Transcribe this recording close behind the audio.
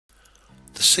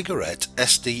The Cig-Arrete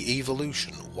SD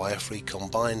Evolution Wirefree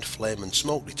Combined Flame and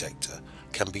Smoke Detector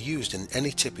can be used in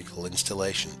any typical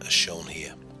installation as shown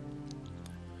here.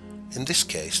 In this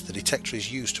case, the detector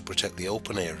is used to protect the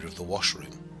open area of the washroom.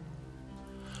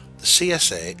 The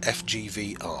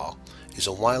CSA-FGV is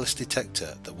a wireless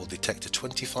detector that will detect a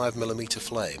 25mm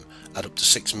flame at up to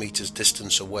 6 meters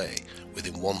distance away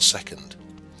within 1 second,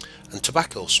 and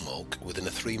tobacco smoke within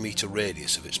a 3 meter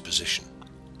radius of its position.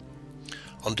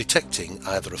 On detecting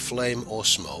either a flame or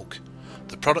smoke,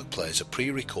 the product plays a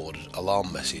pre-recorded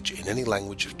alarm message in any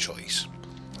language of choice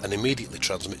and immediately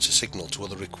transmits a signal to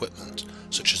other equipment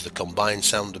such as the combined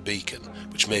sounder beacon,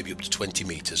 which may be up to 20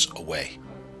 meters away.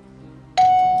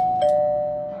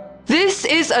 This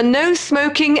is a no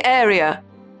smoking area.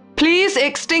 Please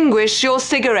extinguish your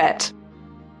cigarette.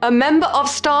 A member of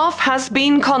staff has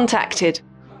been contacted.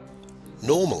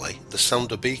 Normally, the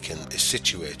sounder beacon is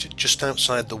situated just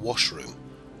outside the washroom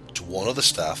to warn other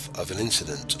staff of an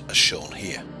incident as shown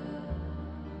here.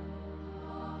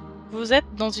 Vous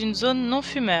êtes dans une zone non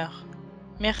fumeur.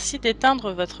 Merci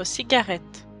d'éteindre votre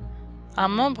cigarette. Un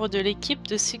membre de l'équipe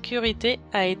de sécurité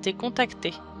a été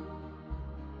contacté.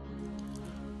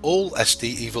 All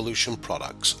SD Evolution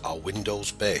products are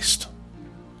Windows based.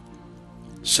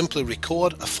 Simply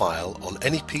record a file on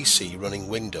any PC running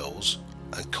Windows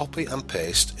and copy and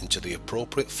paste into the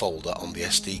appropriate folder on the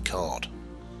SD card.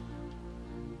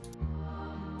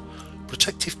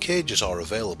 Protective cages are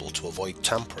available to avoid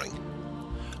tampering,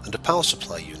 and a power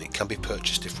supply unit can be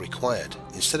purchased if required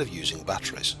instead of using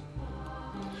batteries.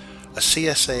 A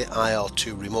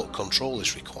CSA-IR2 remote control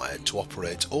is required to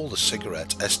operate all the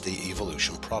Cig-Arrete SD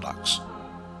Evolution products.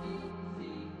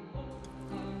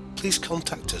 Please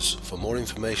contact us for more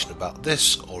information about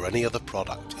this or any other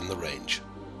product in the range.